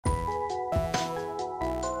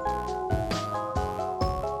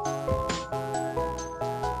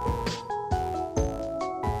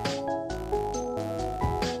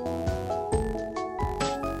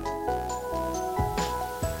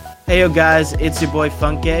Hey yo guys, it's your boy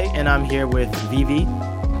Funke, and I'm here with Vivi,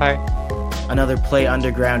 Hi. another Play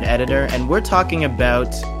Underground editor, and we're talking about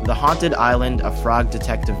The Haunted Island, a Frog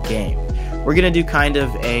Detective game. We're gonna do kind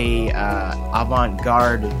of a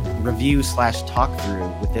avant-garde review slash talk through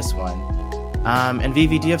with this one. And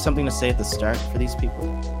Vivi, do you have something to say at the start for these people?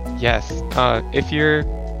 Yes.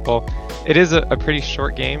 It is a pretty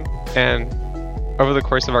short game, and over the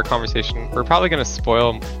course of our conversation, we're probably going to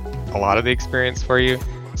spoil a lot of the experience for you.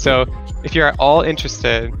 So if you're at all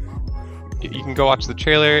interested, you can go watch the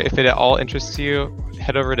trailer. If it at all interests you,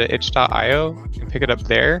 head over to itch.io and pick it up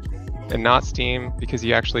there, and not Steam, because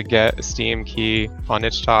you actually get a Steam key on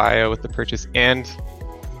itch.io with the purchase, and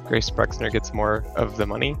Grace Bruxner gets more of the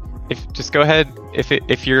money. Just go ahead,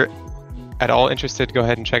 if you're at all interested, go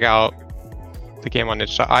ahead and check out the game on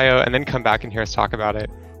itch.io, and then come back and hear us talk about it.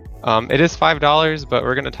 It is $5, but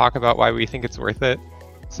we're going to talk about why we think it's worth it.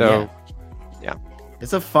 So, yeah.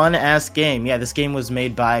 It's a fun-ass game. Yeah, this game was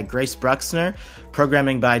made by Grace Bruxner,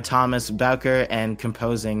 programming by Thomas Bowker, and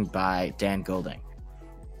composing by Dan Golding.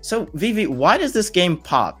 So, Vivi, why does this game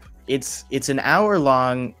pop? It's an hour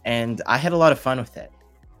long, and I had a lot of fun with it.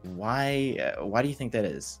 Why do you think that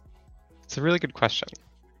is? It's a really good question.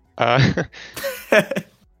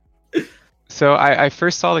 So I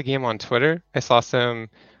first saw the game on Twitter. I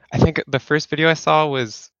think the first video I saw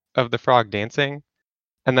was of the frog dancing,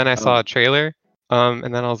 and then I saw a trailer, and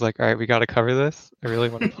then I was like, all right, we got to cover this. I really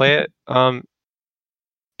want to play it.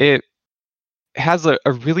 It has a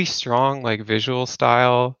really strong like visual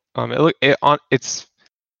style. It's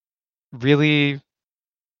really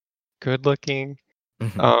good looking.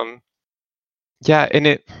 Mm-hmm. Yeah,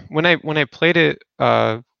 and when I played it,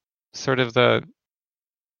 it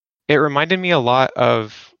reminded me a lot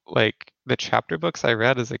of like the chapter books I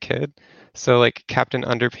read as a kid. So like Captain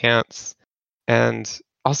Underpants, and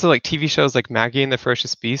also like TV shows like Maggie and the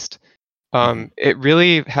Ferocious Beast. It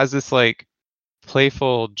really has this like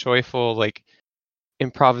playful, joyful, like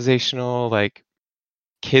improvisational, like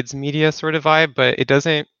kids media sort of vibe, but it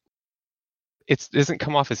doesn't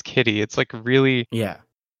come off as kiddie. It's like really. Yeah.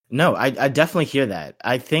 No, I definitely hear that.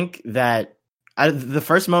 I think that the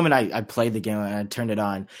first moment I played the game and I turned it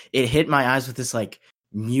on, it hit my eyes with this like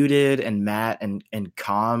muted and matte and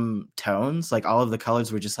calm tones. Like all of the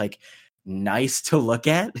colors were just like nice to look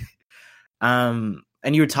at. And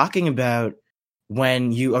you were talking about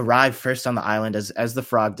when you arrive first on the island as the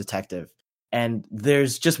frog detective, and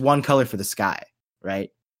there's just one color for the sky,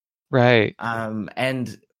 right? Right.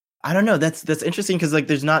 And I don't know, that's interesting because like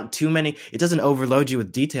there's not too many, it doesn't overload you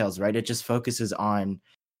with details, right? It just focuses on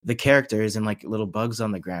the characters and like little bugs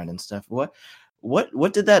on the ground and stuff.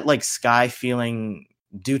 What did that like sky feeling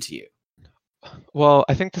do to you? Well,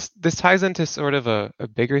 I think this ties into sort of a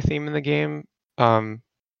bigger theme in the game.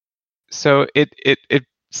 So it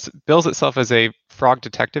bills itself as a frog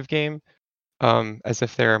detective game, as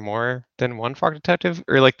if there are more than one frog detective,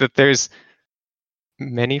 or like that there's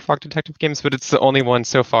many frog detective games, but it's the only one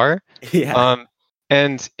so far. Yeah.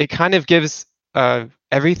 And it kind of gives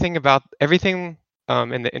everything in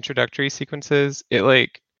the introductory sequences. It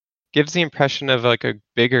like gives the impression of like a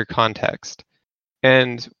bigger context,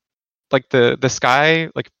 and like the sky,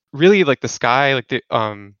 like really like the sky, like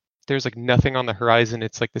there's like nothing on the horizon.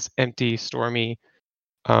 It's like this empty, stormy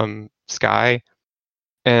sky,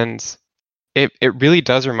 and it really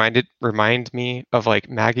does remind me of like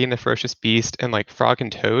Maggie and the Ferocious Beast and like Frog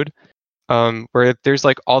and Toad, where there's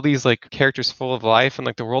like all these like characters full of life, and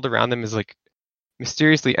like the world around them is like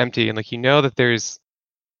mysteriously empty, and like you know that there's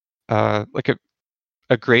like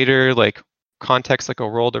a greater like context, like a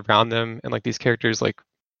world around them, and like these characters like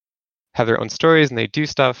have their own stories and they do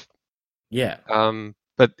stuff. Yeah.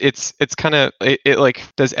 But it's kind of it like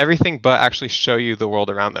does everything but actually show you the world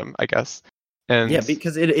around them, I guess. And Yeah,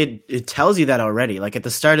 because it tells you that already. Like at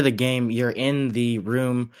the start of the game, you're in the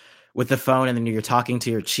room with the phone, and then you're talking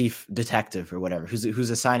to your chief detective or whatever, who's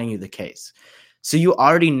assigning you the case. So you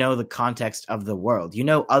already know the context of the world. You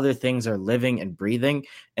know other things are living and breathing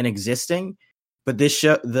and existing, but this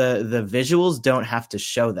show the visuals don't have to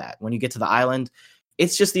show that. When you get to the island,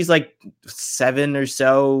 it's just these like 7 or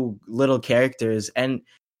so little characters, and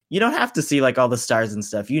you don't have to see like all the stars and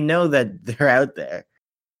stuff. You know that they're out there.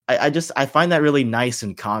 I find that really nice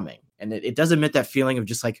and calming, and it does emit that feeling of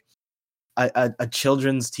just like a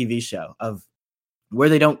children's TV show of where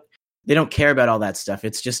they don't care about all that stuff.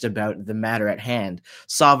 It's just about the matter at hand,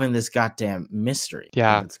 solving this goddamn mystery.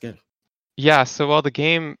 yeah, That's good. yeah. So while the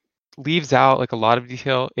game leaves out like a lot of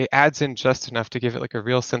detail, it adds in just enough to give it like a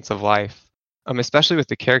real sense of life. Especially with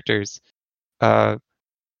the characters.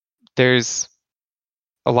 There's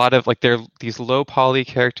a lot of like they're these low poly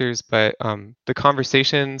characters, but the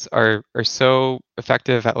conversations are so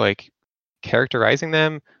effective at like characterizing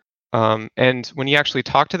them. And when you actually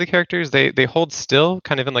talk to the characters, they hold still,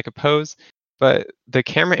 kind of in like a pose, but the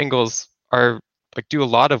camera angles are like do a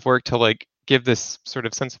lot of work to like give this sort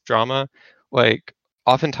of sense of drama. Like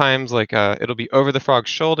oftentimes, like it'll be over the frog's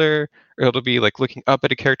shoulder, or it'll be like looking up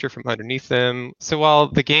at a character from underneath them. So while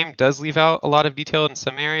the game does leave out a lot of detail in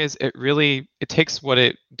some areas, it takes what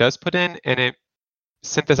it does put in and it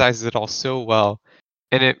synthesizes it all so well,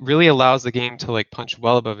 and it really allows the game to like punch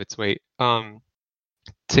well above its weight.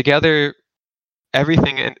 Together,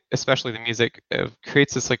 everything, and especially the music,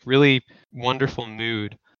 creates this like really wonderful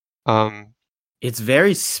mood. It's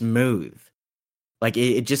very smooth. Like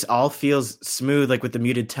it just all feels smooth, like with the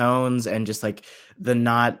muted tones and just like the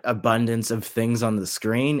not abundance of things on the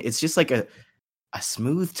screen. It's just like a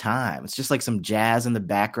smooth time. It's just like some jazz in the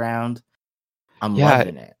background. I'm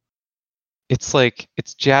loving it. It's like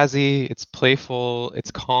it's jazzy, it's playful,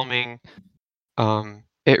 it's calming.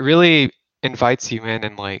 It really invites you in,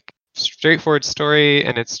 and like straightforward story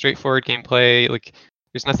and it's straightforward gameplay. Like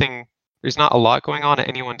there's not a lot going on at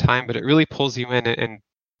any one time, but it really pulls you in and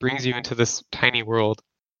brings you into this tiny world.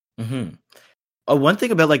 Mm-hmm. Oh, one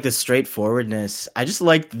thing about like the straightforwardness, I just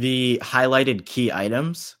liked the highlighted key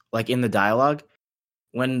items, like in the dialogue,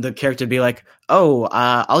 when the character be like, "Oh,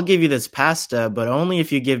 I'll give you this pasta, but only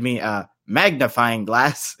if you give me a magnifying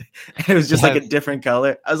glass." And it was just like a different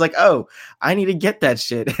color. I was like, "Oh, I need to get that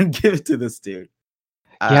shit and give it to this dude."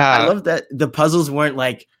 I love that the puzzles weren't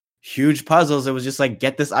like huge puzzles. It was just like,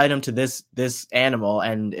 get this item to this animal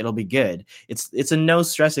and it'll be good. It's a no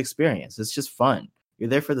stress experience. It's just fun. You're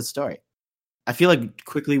there for the story. I feel like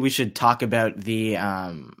quickly we should talk about the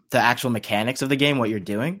actual mechanics of the game, what you're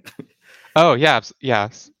doing. Oh yeah,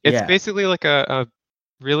 yes. It's basically like a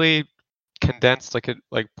really condensed like a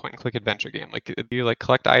point and click adventure game. Like you like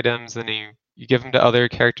collect items and you give them to other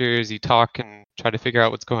characters, you talk and try to figure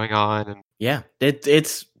out what's going on. And yeah,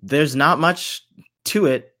 it's there's not much to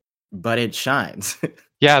it, but it shines.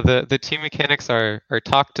 Yeah, the two mechanics are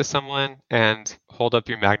talk to someone and hold up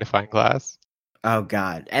your magnifying glass. Oh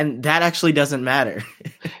god, and that actually doesn't matter.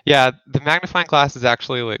 Yeah, the magnifying glass is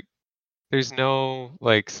actually like there's no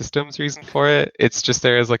like systems reason for it. It's just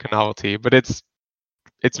there as like a novelty, but it's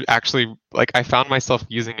actually like I found myself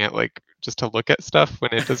using it like just to look at stuff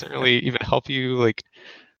when it doesn't really even help you like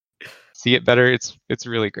see it better. It's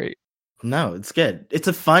really great. No, it's good. It's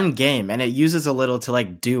a fun game, and it uses a little to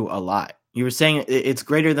like do a lot. You were saying it's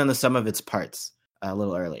greater than the sum of its parts a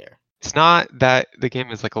little earlier. It's not that the game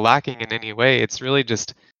is like lacking in any way. It's really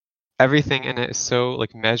just everything in it is so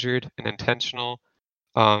like measured and intentional,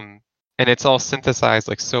 and it's all synthesized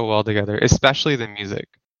like so well together. Especially the music.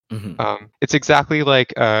 Mm-hmm. It's exactly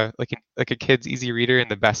like a kid's easy reader in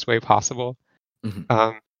the best way possible.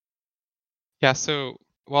 Mm-hmm. Yeah. So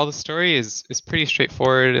while the story is pretty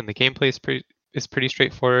straightforward and the gameplay is pretty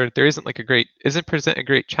straightforward, there isn't present a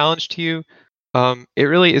great challenge to you. It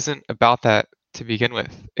really isn't about that to begin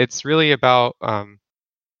with. It's really about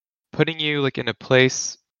putting you like in a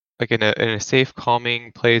place, like in a safe,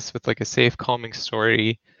 calming place with like a safe, calming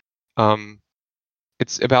story.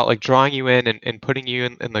 It's about like drawing you in and putting you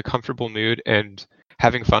in the comfortable mood and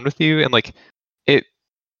having fun with you, and like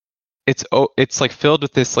it's like filled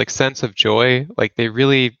with this like sense of joy. Like they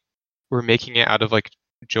really were making it out of like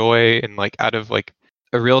joy and like out of like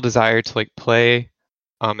a real desire to like play.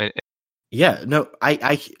 And yeah, no,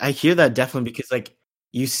 I hear that definitely, because like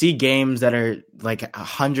you see games that are like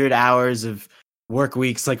 100 hours of work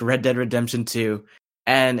weeks, like Red Dead Redemption 2,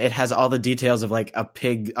 and it has all the details of like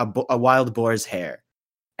a wild boar's hair,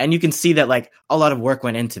 and you can see that like a lot of work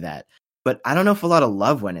went into that. But I don't know if a lot of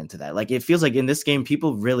love went into that. Like it feels like in this game,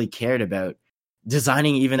 people really cared about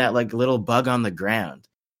designing even that like little bug on the ground.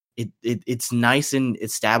 It's nice in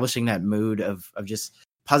establishing that mood of just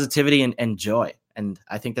positivity and joy. And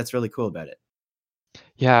I think that's really cool about it.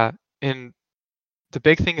 Yeah, and the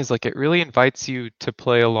big thing is like it really invites you to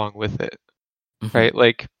play along with it, right?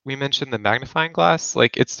 Like we mentioned the magnifying glass,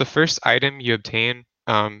 like it's the first item you obtain,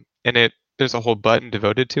 and there's a whole button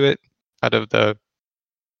devoted to it out of the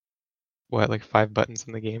like 5 buttons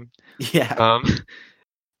in the game. Yeah.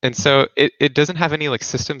 And so it doesn't have any like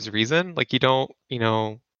systems reason. Like you don't,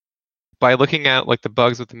 by looking at like the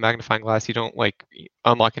bugs with the magnifying glass, you don't like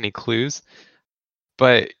unlock any clues.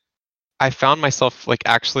 But I found myself like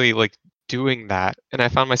actually like doing that, and I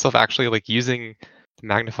found myself actually like using the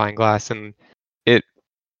magnifying glass, and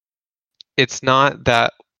it's not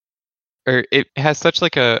that, or it has such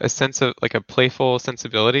like a sense of like a playful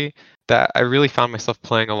sensibility that I really found myself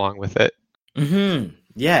playing along with it. Mm-hmm.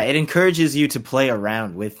 Yeah, it encourages you to play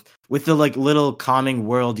around with the like little calming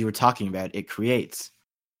world you were talking about. It creates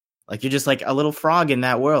like you're just like a little frog in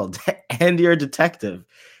that world, and you're a detective.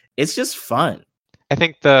 It's just fun. I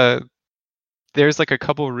think there's like a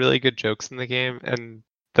couple really good jokes in the game, and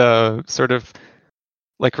the sort of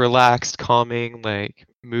like relaxed, calming, like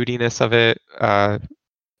moodiness of it. I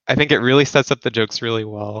think it really sets up the jokes really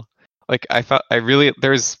well. Like I really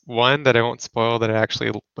there's one that I won't spoil that I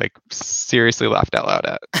actually like seriously laughed out loud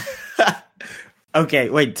at. Okay,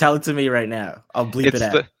 wait, tell it to me right now. I'll bleep it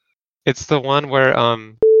out. It's the one where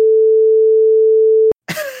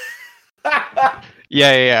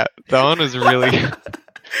yeah. That one was really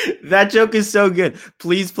That joke is so good.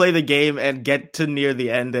 Please play the game and get to near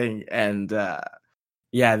the ending, and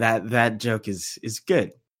yeah, that joke is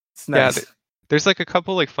good. It's nice. yeah. There's like a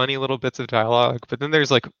couple like funny little bits of dialogue, but then there's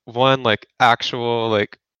like one like actual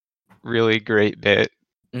like really great bit.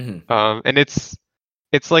 And it's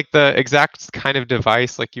like the exact kind of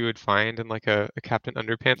device like you would find in like a Captain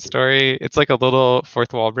Underpants story. It's like a little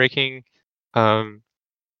fourth wall breaking. And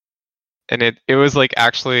it was like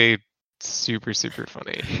actually super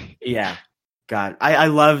funny. Yeah. God. I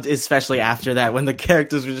loved especially after that when the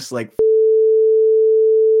characters were just like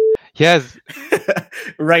Yes.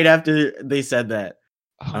 right after they said that.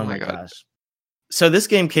 Oh my God. Gosh. So this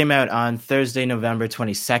game came out on Thursday, November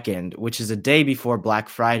 22nd, which is a day before Black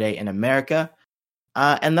Friday in America.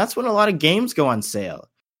 And that's when a lot of games go on sale.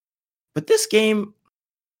 But this game,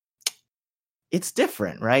 it's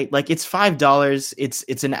different, right? Like it's $5.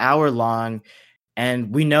 It's an hour long.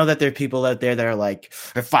 And we know that there are people out there that are like,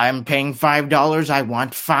 if I'm paying $5, I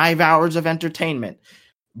want 5 hours of entertainment.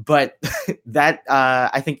 But that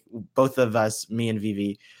I think both of us, me and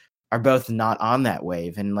Vivi, are both not on that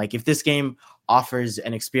wave. And like if this game offers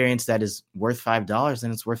an experience that is worth $5, then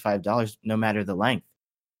it's worth $5 no matter the length.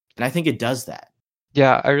 And I think it does that.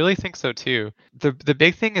 Yeah, I really think so too. The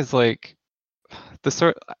big thing is like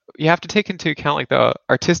you have to take into account like the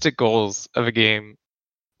artistic goals of a game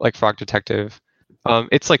like Frog Detective.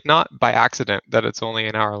 It's like not by accident that it's only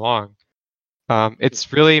an hour long.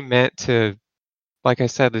 It's really meant to, like I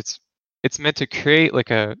said, it's meant to create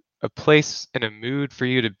like a place and a mood for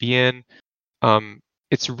you to be in.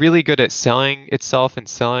 It's really good at selling itself and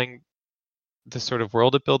selling the sort of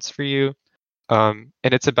world it builds for you. And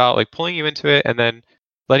it's about like pulling you into it and then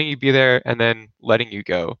letting you be there and then letting you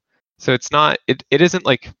go. So it isn't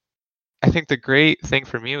like, I think the great thing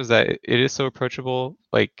for me was that it is so approachable.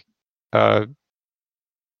 Like a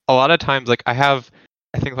lot of times, like I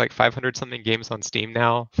think like 500 something games on Steam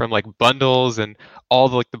now from like bundles and all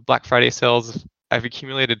the like the Black Friday sales. I've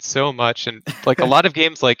accumulated so much, and like a lot of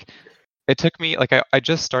games, like it took me like I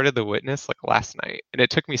just started The Witness like last night, and it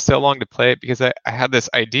took me so long to play it because I had this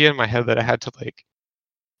idea in my head that I had to like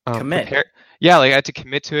Commit. prepare. Yeah, like I had to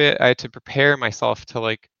commit to it. I had to prepare myself to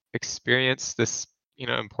like experience this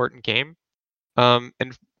important game. And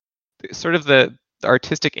sort of the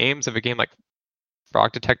artistic aims of a game like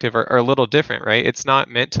Frog Detective are a little different, right? It's not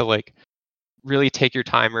meant to like really take your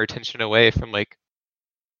time or attention away from like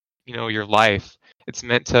your life. It's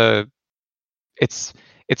meant to it's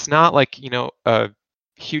not like a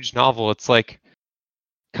huge novel. It's like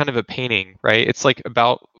kind of a painting, right? It's like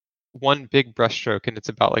about one big brushstroke, and it's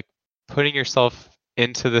about like putting yourself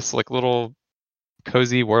into this like little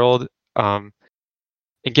cozy world, and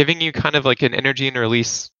giving you kind of like an energy and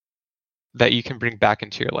release that you can bring back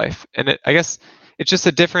into your life. And I guess it's just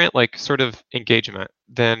a different like sort of engagement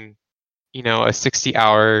than a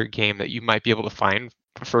 60-hour game that you might be able to find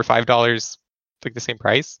for $5, like the same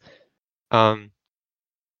price. And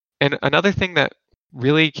another thing that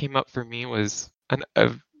really came up for me was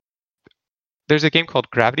there's a game called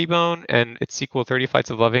Gravity Bone and its sequel 30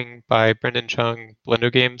 Flights of Loving by Brendan Chung,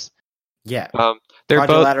 Blendo Games. Yeah. They're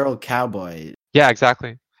Quadrilateral Cowboy. Yeah,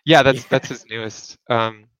 exactly. Yeah, that's his newest.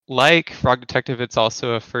 Like Frog Detective, it's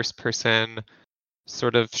also a first-person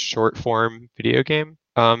sort of short-form video game.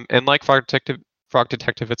 And like Frog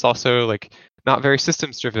Detective, it's also like not very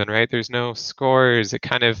systems-driven, right? There's no scores. It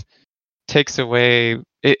kind of takes away.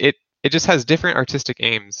 It just has different artistic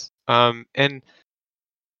aims. And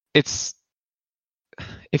it's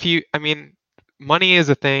money is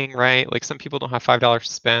a thing, right? Like some people don't have $5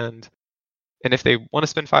 to spend. And if they want to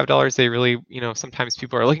spend $5, they really, sometimes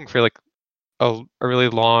people are looking for like a really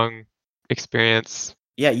long experience.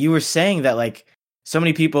 Yeah, you were saying that like so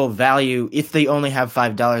many people value if they only have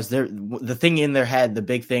 $5. The thing in their head, the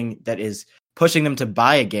big thing that is pushing them to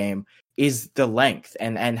buy a game is the length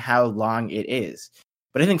and how long it is.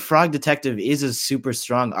 But I think Frog Detective is a super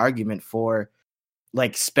strong argument for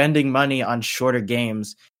like spending money on shorter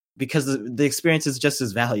games because the experience is just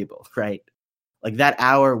as valuable, right? like that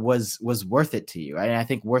hour was worth it to you. Right? And I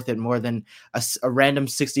think worth it more than a random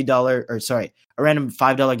 $60 or sorry, a random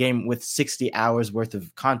 $5 game with 60 hours worth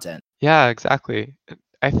of content. Yeah, exactly.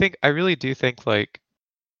 I really do think like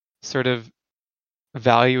sort of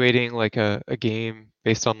evaluating like a game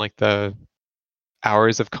based on like the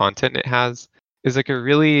hours of content it has is like a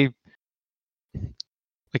really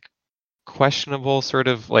like questionable sort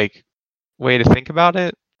of like way to think about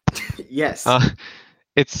it. Yes.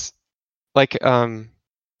 It's like the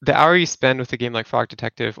hour you spend with a game like Frog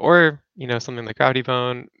Detective or, you know, something like Gravity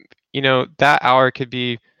Bone, you know, that hour could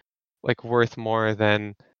be like worth more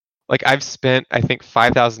than like I've spent I think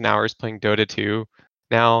 5,000 hours playing Dota 2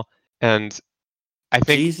 now, and I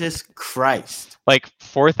think Jesus Christ. like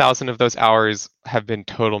 4,000 of those hours have been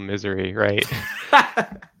total misery, right?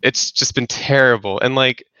 It's just been terrible. And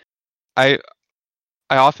like I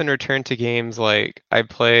often return to games like I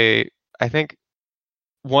play, I think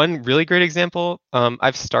one really great example,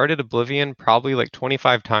 I've started Oblivion probably like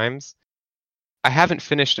 25 times. I haven't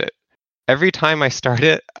finished it. Every time I start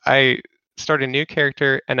it, I start a new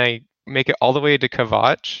character and I make it all the way to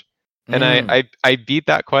Kvatch, and I beat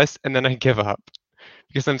that quest and then I give up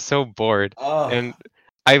because I'm so bored. Oh. And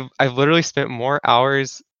I've literally spent more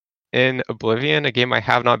hours in Oblivion, a game I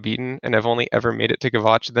have not beaten, and I've only ever made it to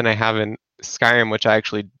Kvatch, than I have in Skyrim, which I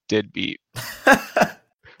actually did beat.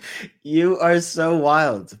 You are so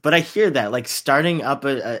wild. But I hear that, like starting up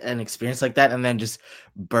an experience like that and then just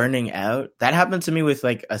burning out. That happened to me with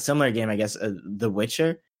like a similar game, I guess, The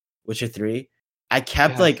Witcher 3. I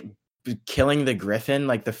kept like killing the Griffin,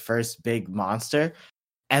 like the first big monster,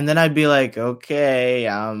 and then I'd be like, okay,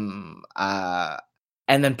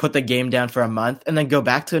 and then put the game down for a month and then go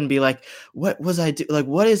back to it and be like, what was I do? Like,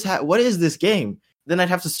 what is this game? Then I'd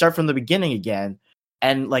have to start from the beginning again.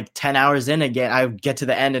 And like 10 hours in again, I would get to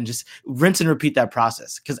the end and just rinse and repeat that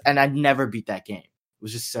process. And I'd never beat that game. It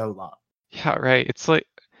was just so long. Yeah, right. It's like,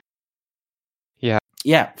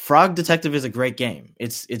 yeah. Frog Detective is a great game.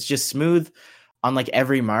 It's just smooth on like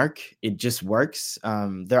every mark. It just works.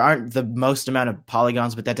 There aren't the most amount of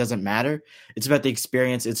polygons, but that doesn't matter. It's about the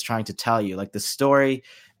experience it's trying to tell you, like the story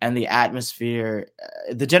and the atmosphere,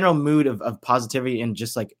 the general mood of positivity and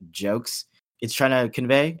just like jokes it's trying to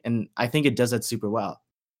convey, and I think it does that super well.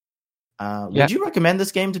 Would you recommend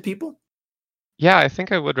this game to people? Yeah, I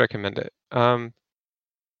think I would recommend it.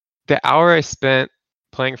 The hour I spent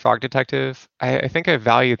playing Frog Detective, I think I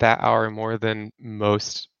value that hour more than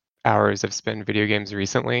most hours I've spent in video games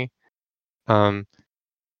recently. I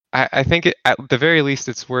think at the very least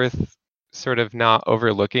it's worth sort of not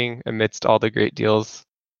overlooking amidst all the great deals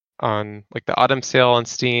on like the autumn sale on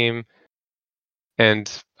Steam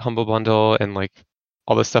and Humble Bundle and like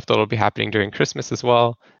all the stuff that'll be happening during Christmas as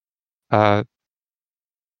well.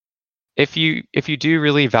 If you do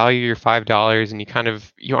really value your $5 and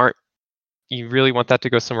you really want that to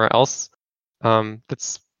go somewhere else,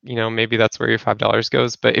 that's, you know, maybe that's where your $5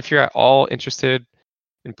 goes. But if you're at all interested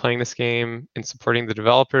in playing this game and supporting the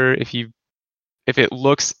developer, if it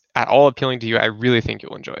looks at all appealing to you, I really think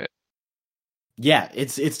you'll enjoy it. Yeah,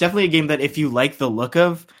 it's definitely a game that if you like the look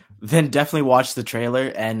of, then definitely watch the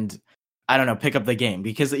trailer and I don't know, pick up the game,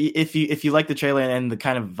 because if you like the trailer and the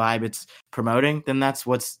kind of vibe it's promoting, then that's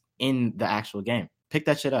what's in the actual game. Pick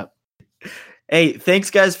that shit up. Hey,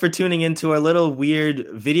 thanks guys for tuning into our little weird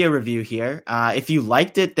video review here. If you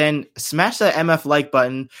liked it, then smash that MF like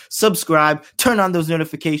button, subscribe, turn on those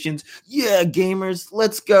notifications. Yeah, gamers,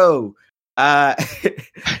 let's go.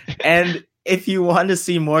 And if you want to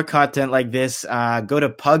see more content like this, go to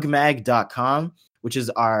pugmag.com, which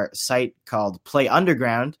is our site called Play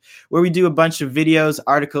Underground, where we do a bunch of videos,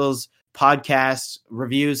 articles, podcasts,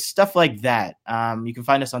 reviews, stuff like that. You can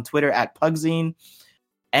find us on Twitter at Pugzine,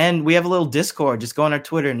 and we have a little Discord. Just go on our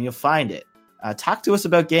Twitter and you'll find it. Talk to us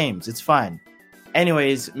about games. It's fun.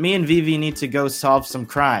 Anyways, me and Vivi need to go solve some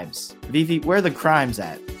crimes. Vivi, where are the crimes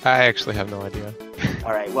at? I actually have no idea.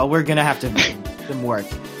 All right, well, we're going to have to make them work.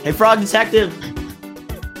 Hey, Frog Detective!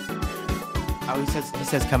 Oh, he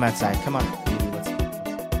says come outside. Come on, Vivi, let's go.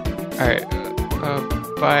 All right.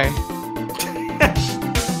 Bye.